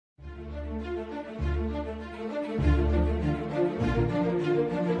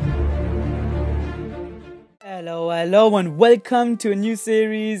Hello and welcome to a new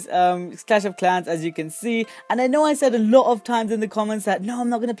series, Clash of Clans, as you can see. And I know I said a lot of times in the comments that no, I'm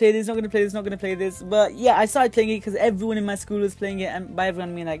not going to play this, not going to play this, not going to play this. But yeah, I started playing it because everyone in my school was playing it, and by everyone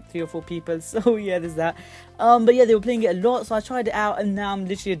I mean like 3 or 4 people. So yeah, there's that. But yeah, they were playing it a lot, so I tried it out, and now I'm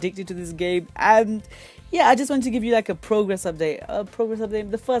literally addicted to this game. And yeah, I just wanted to give you like a progress update.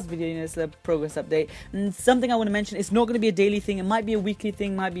 The first video, you know, it's a progress update. And something I want to mention, it's not going to be a daily thing. It might be a weekly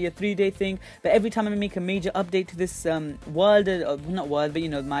thing, might be a 3-day thing. But every time I make a major update to this world, not world, but you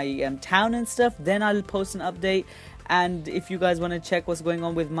know, my town and stuff, then I'll post an update. And if you guys want to check what's going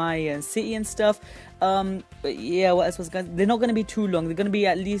on with my city and stuff, but yeah, what else was going? They're not going to be too long. They're going to be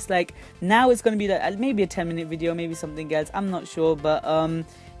at least like, now it's going to be like maybe a 10-minute video, maybe something else. I'm not sure, but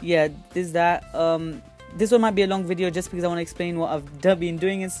yeah, there's that. This one might be a long video just because I want to explain what I've been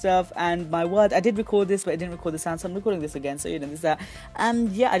doing and stuff. And my word, I did record this, but I didn't record the sound, so I'm recording this again. So you know, there's that. And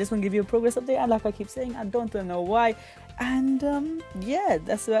yeah, I just want to give you a progress update. And like I keep saying, I don't know why. And yeah,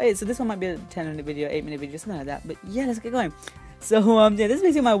 that's about it. So this one might be a 10-minute video, 8-minute video, something like that. But yeah, let's get going. So yeah, this is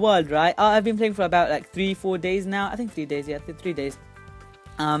basically my world, right? I've been playing for about like 3-4 days now. I think 3 days, yeah, 3 days.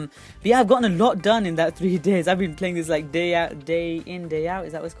 But yeah, I've gotten a lot done in that 3 days. I've been playing this like day out, day in, day out.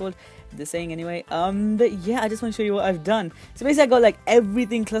 Is that what it's called? The saying anyway. But yeah, I just want to show you what I've done. So basically, I got like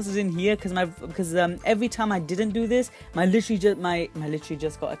everything clustered in here because every time I didn't do this, my literally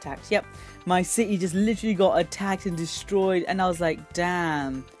just got attacked. Yep, my city just literally got attacked and destroyed, and I was like,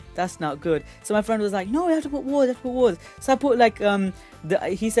 damn. That's not good. So my friend was like, no, you have to put walls, you have to put walls. So I put like,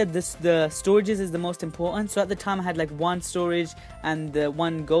 he said the storages is the most important. So at the time I had like 1 storage and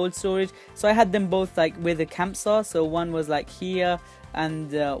 1 gold storage. So I had them both like where the camps are. So one was like here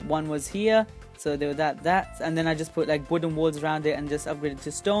and one was here. So they were that, and then I just put like wooden walls around it and just upgraded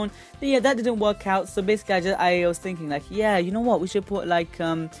to stone. But yeah, that didn't work out. So basically I was thinking like, yeah, you know what, we should put like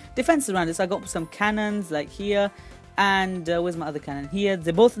defense around it. So I got some cannons like here. And where's my other cannon? Here.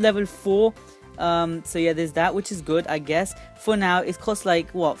 They're both level 4. So yeah, there's that, which is good, I guess. For now, it costs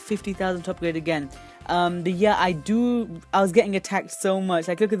like what, 50,000 to upgrade again. But yeah, I was getting attacked so much.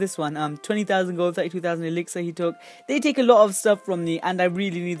 Like, look at this one. 20,000 gold, 32,000 elixir he took. They take a lot of stuff from me, and I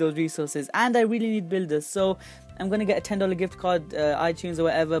really need those resources, and I really need builders. So I'm gonna get a $10 gift card, iTunes or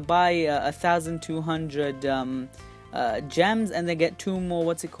whatever. Buy 1,200 gems, and then get 2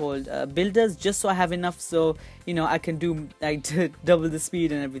 more builders, just so I have enough, so you know I can do like double the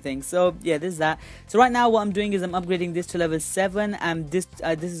speed and everything. So yeah, there's that. So right now what I'm doing is I'm upgrading this to level 7, and this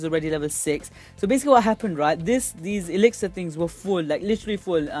is already level 6. So basically what happened, right, these elixir things were full, like literally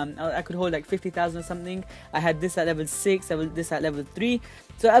full. I could hold like 50,000 or something. I had this at level 6, this at level 3.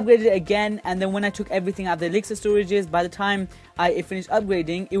 So I upgraded it again, and then when I took everything out of the elixir storages, by the time I finished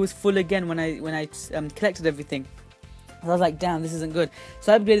upgrading, it was full again when I collected everything. So I was like, damn, this isn't good.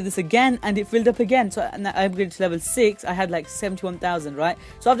 So I upgraded this again, and it filled up again. So and I upgraded to level 6. I had like 71,000, right?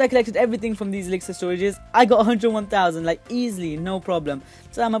 So after I collected everything from these elixir storages, I got 101,000, like easily, no problem.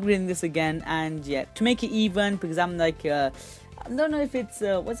 So I'm upgrading this again, and yeah, to make it even, because I'm like, I don't know if it's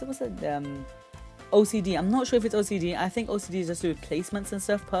what's it? OCD. I'm not sure if it's OCD. I think OCD is just to do placements and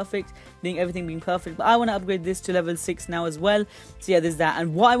stuff, perfect, everything being perfect. But I want to upgrade this to level 6 now as well. So yeah, there's that.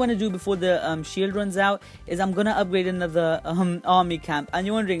 And what I want to do before the shield runs out is I'm gonna upgrade another army camp. And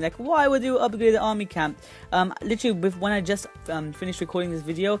you're wondering like, why would you upgrade the army camp? Literally, when I just finished recording this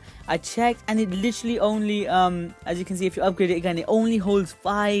video, I checked, and it literally only as you can see, if you upgrade it again, it only holds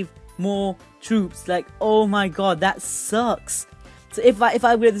 5 more troops. Like, oh my god, that sucks. So if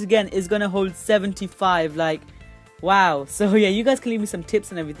I upgrade this again, it's gonna hold 75. Like, wow. So yeah, you guys can leave me some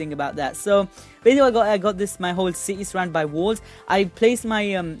tips and everything about that. So basically, I got this, my whole city surrounded by walls. I placed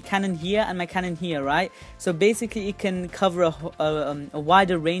my cannon here and my cannon here, right? So basically, it can cover a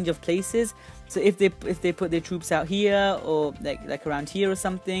wider range of places. So if they put their troops out here, or like around here or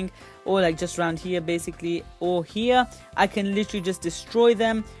something, or like just around here basically, or here, I can literally just destroy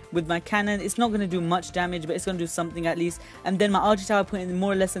them with my cannon. It's not going to do much damage, but it's going to do something at least. And then my archer tower I put in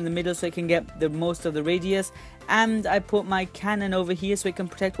more or less in the middle, so it can get the most of the radius. And I put my cannon over here, so it can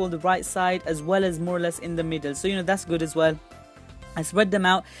protect all the right side as well as more or less in the middle. So you know, that's good as well. I spread them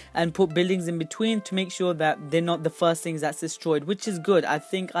out and put buildings in between to make sure that they're not the first things that's destroyed, which is good. I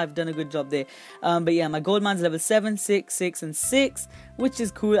think I've done a good job there. But yeah, my gold mine's level 7, 6, 6, and 6, which is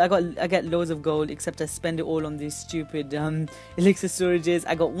cool. I get loads of gold, except I spend it all on these stupid elixir storages.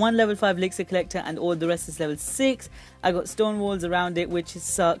 I got 1 level 5 elixir collector, and all the rest is level 6. I got stone walls around it, which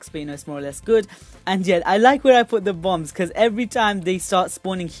sucks, but you know, it's more or less good. And yet, I like where I put the bombs, because every time they start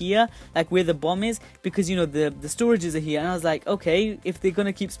spawning here, like where the bomb is, because you know the storages are here, and I was like, okay, if they're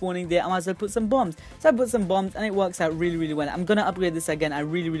gonna keep spawning there, I might as well put some bombs. So I put some bombs, and it works out really, really well. I'm gonna upgrade this again. I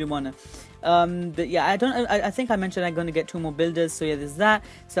really, really wanna. Yeah, I think I mentioned I'm gonna get 2 more builders, so yeah, there's that.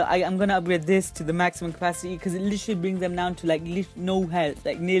 So I'm gonna upgrade this to the maximum capacity because it literally brings them down to like no health,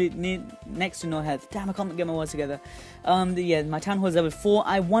 like nearly next to no health. Damn, I can't get my words together. Yeah, my town hall is level 4.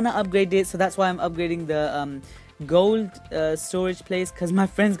 I wanna upgrade it, so that's why I'm upgrading the gold storage place, because my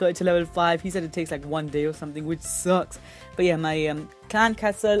friend's got it to level 5. He said it takes like 1 day or something, which sucks. But yeah, my clan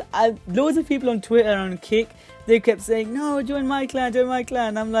castle, loads of people on Twitter and on Kick, they kept saying, no, join my clan, join my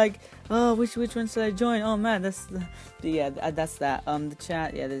clan. I'm like, oh, which one should I join? Oh man, that's that. The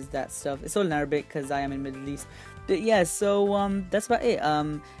chat, yeah, there's that stuff. It's all in Arabic because I am in Middle East. But yeah, so that's about it.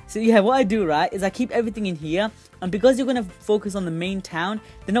 So yeah, what I do, right, is I keep everything in here, and because you're gonna focus on the main town,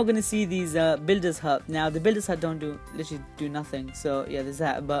 they're not gonna see these builders hut. Now the builders hut don't literally do nothing, so yeah, there's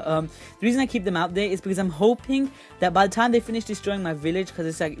that. But the reason I keep them out there is because I'm hoping that by the time they finish destroying my village, because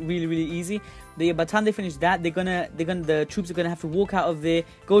it's like really easy, by the time they finish that, the troops are gonna have to walk out of there,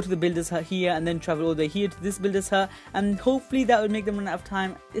 go to the builders hut here, and then travel all the way here to this builders hut, and hopefully that would make them run out of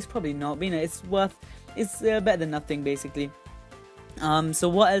time. It's probably not, but you know, it's better than nothing, basically. So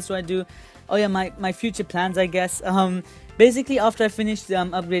what else do I do? Oh yeah, my future plans, I guess. Basically, after I finish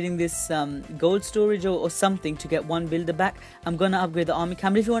upgrading this gold storage or something to get 1 builder back, I'm gonna upgrade the army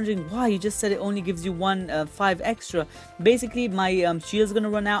camp. If you're wondering why, you just said it only gives you 5 extra. Basically, my shield's gonna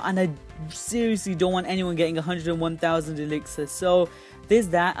run out, and I seriously don't want anyone getting 101,000 elixir. So there's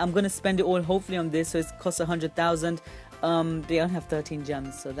that. I'm gonna spend it all hopefully on this, so it costs 100,000. They only have 13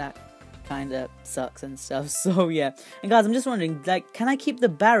 gems, so that kind of sucks and stuff. So yeah, and guys, I'm just wondering, like, can I keep the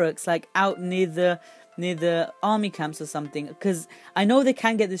barracks like out near the army camps or something? Because I know they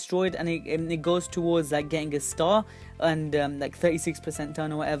can get destroyed, and it goes towards like getting a star and like 36%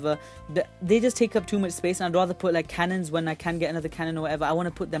 turn or whatever. They just take up too much space, and I'd rather put like cannons when I can get another cannon or whatever. I want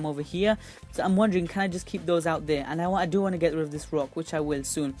to put them over here, so I'm wondering, can I just keep those out there? And I do want to get rid of this rock, which I will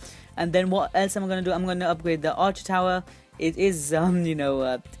soon. And then what else am I going to do? I'm going to upgrade the archer tower. It is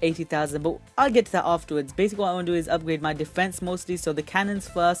 80,000, but I'll get to that afterwards. Basically, what I want to do is upgrade my defense mostly, so the cannons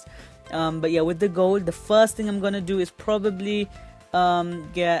first. But yeah, with the gold, the first thing I'm gonna do is probably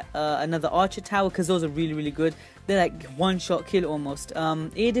get another archer tower, because those are really good. They're like 1-shot kill almost.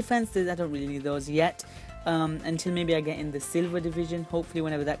 Air defense, I don't really need those yet. Until maybe I get in the silver division, hopefully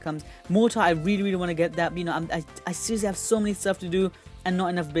whenever that comes. Mortar, I really want to get that, but you know, I seriously have so many stuff to do and not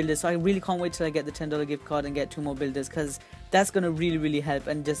enough builders, so I really can't wait till I get the $10 gift card and get 2 more builders, because that's gonna really help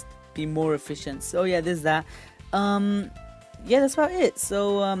and just be more efficient. So yeah, there's that. Yeah, that's about it.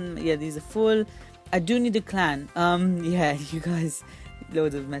 So yeah, these are full. I do need a clan. Yeah, you guys,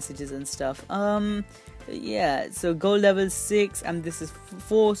 loads of messages and stuff. Yeah, so gold level 6, and this is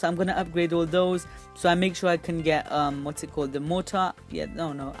 4, so I'm gonna upgrade all those, so I make sure I can get what's it called, the mortar. Yeah,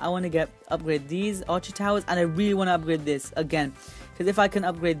 no, I want to upgrade these archer towers, and I really want to upgrade this again, because if I can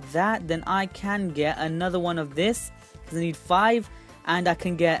upgrade that, then I can get another one of this, because I need 5, and I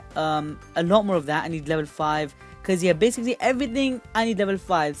can get a lot more of that. I need level 5, because yeah, basically everything I need level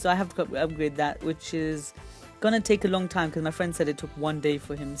 5, so I have to upgrade that, which is gonna take a long time, because my friend said it took 1 day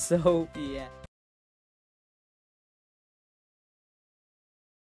for him. So yeah.